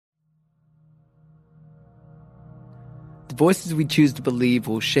The voices we choose to believe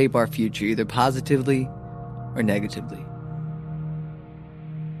will shape our future, either positively or negatively.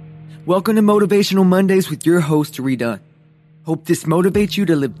 Welcome to Motivational Mondays with your host, Redone. Hope this motivates you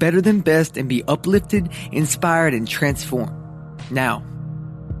to live better than best and be uplifted, inspired, and transformed. Now,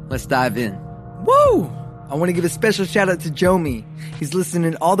 let's dive in. Woo! I want to give a special shout out to Jomi. He's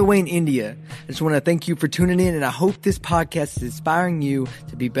listening all the way in India. I just want to thank you for tuning in, and I hope this podcast is inspiring you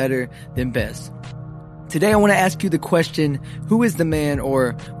to be better than best. Today I want to ask you the question, who is the man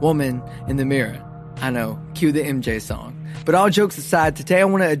or woman in the mirror? I know, cue the MJ song. But all jokes aside, today I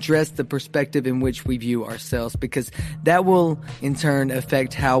want to address the perspective in which we view ourselves, because that will in turn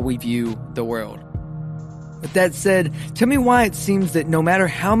affect how we view the world. With that said, tell me why it seems that no matter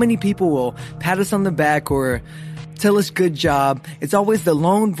how many people will pat us on the back or tell us good job, it's always the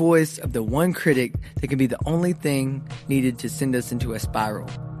lone voice of the one critic that can be the only thing needed to send us into a spiral.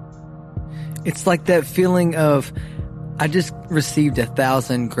 It's like that feeling of, I just received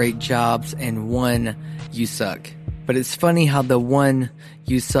 1,000 great jobs and one, you suck. But it's funny how the one,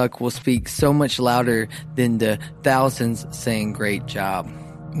 you suck, will speak so much louder than the thousands saying great job.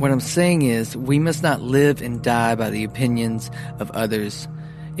 What I'm saying is, we must not live and die by the opinions of others.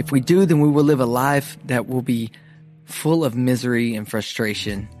 If we do, then we will live a life that will be full of misery and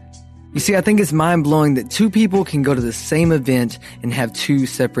frustration. You see, I think it's mind-blowing that two people can go to the same event and have two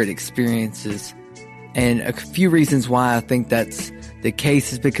separate experiences. And a few reasons why I think that's the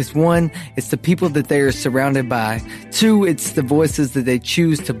case is because, one, it's the people that they are surrounded by. Two, it's the voices that they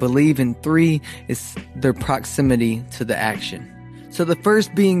choose to believe. And three, it's their proximity to the action. So the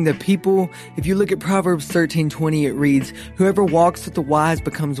first being the people. If you look at Proverbs 13:20, it reads, "Whoever walks with the wise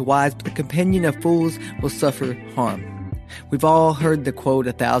becomes wise, but the companion of fools will suffer harm." We've all heard the quote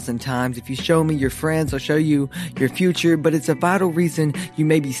 1,000 times. If you show me your friends, I'll show you your future. But it's a vital reason you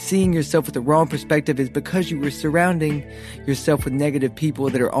may be seeing yourself with the wrong perspective is because you were surrounding yourself with negative people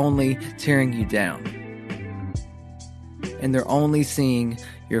that are only tearing you down. And they're only seeing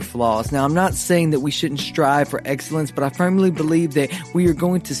your flaws. Now, I'm not saying that we shouldn't strive for excellence, but I firmly believe that we are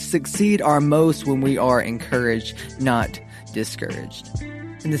going to succeed our most when we are encouraged, not discouraged.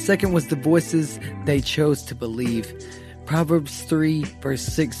 And the second was the voices they chose to believe. Proverbs 3 verse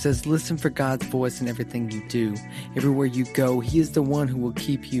 6 says, "Listen for God's voice in everything you do. Everywhere you go, He is the one who will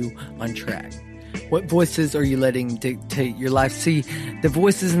keep you on track." What voices are you letting dictate your life? See, the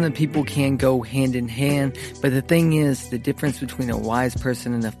voices and the people can go hand in hand, but the thing is, the difference between a wise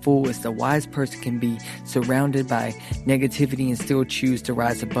person and a fool is the wise person can be surrounded by negativity and still choose to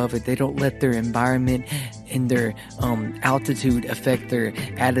rise above it. They don't let their environment and their altitude affect their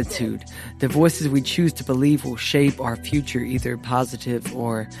attitude. The voices we choose to believe will shape our future, either positive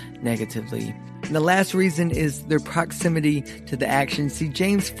or negatively. And the last reason is their proximity to the action. See,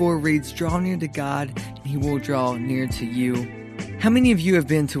 James 4 reads, "Draw near to God, and He will draw near to you." How many of you have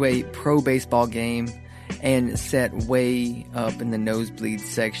been to a pro baseball game and sat way up in the nosebleed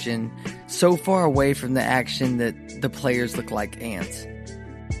section, so far away from the action that the players look like ants?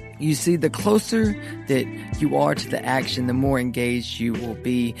 You see, the closer that you are to the action, the more engaged you will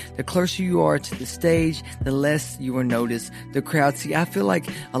be. The closer you are to the stage, the less you will notice the crowd. See, I feel like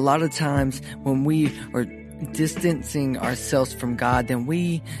a lot of times when we are distancing ourselves from God, then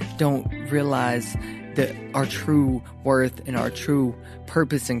we don't realize that our true worth and our true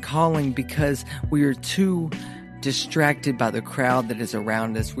purpose and calling, because we are too distracted by the crowd that is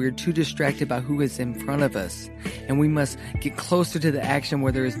around us. We are too distracted by who is in front of us. And we must get closer to the action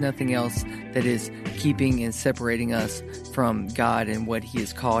where there is nothing else that is keeping and separating us from God and what He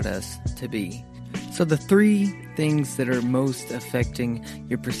has called us to be. So the three things that are most affecting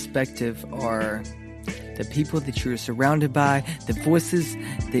your perspective are the people that you're surrounded by, the voices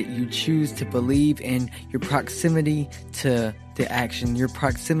that you choose to believe, and your proximity to the action, your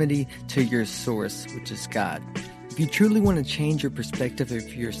proximity to your source, which is God. If you truly want to change your perspective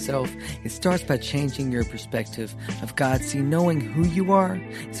of yourself, it starts by changing your perspective of God. See, knowing who you are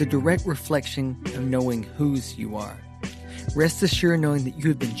is a direct reflection of knowing whose you are. Rest assured knowing that you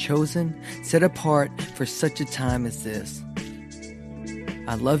have been chosen, set apart for such a time as this.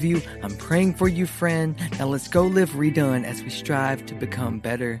 I love you. I'm praying for you, friend. Now let's go live redone as we strive to become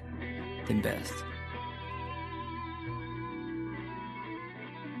better than best.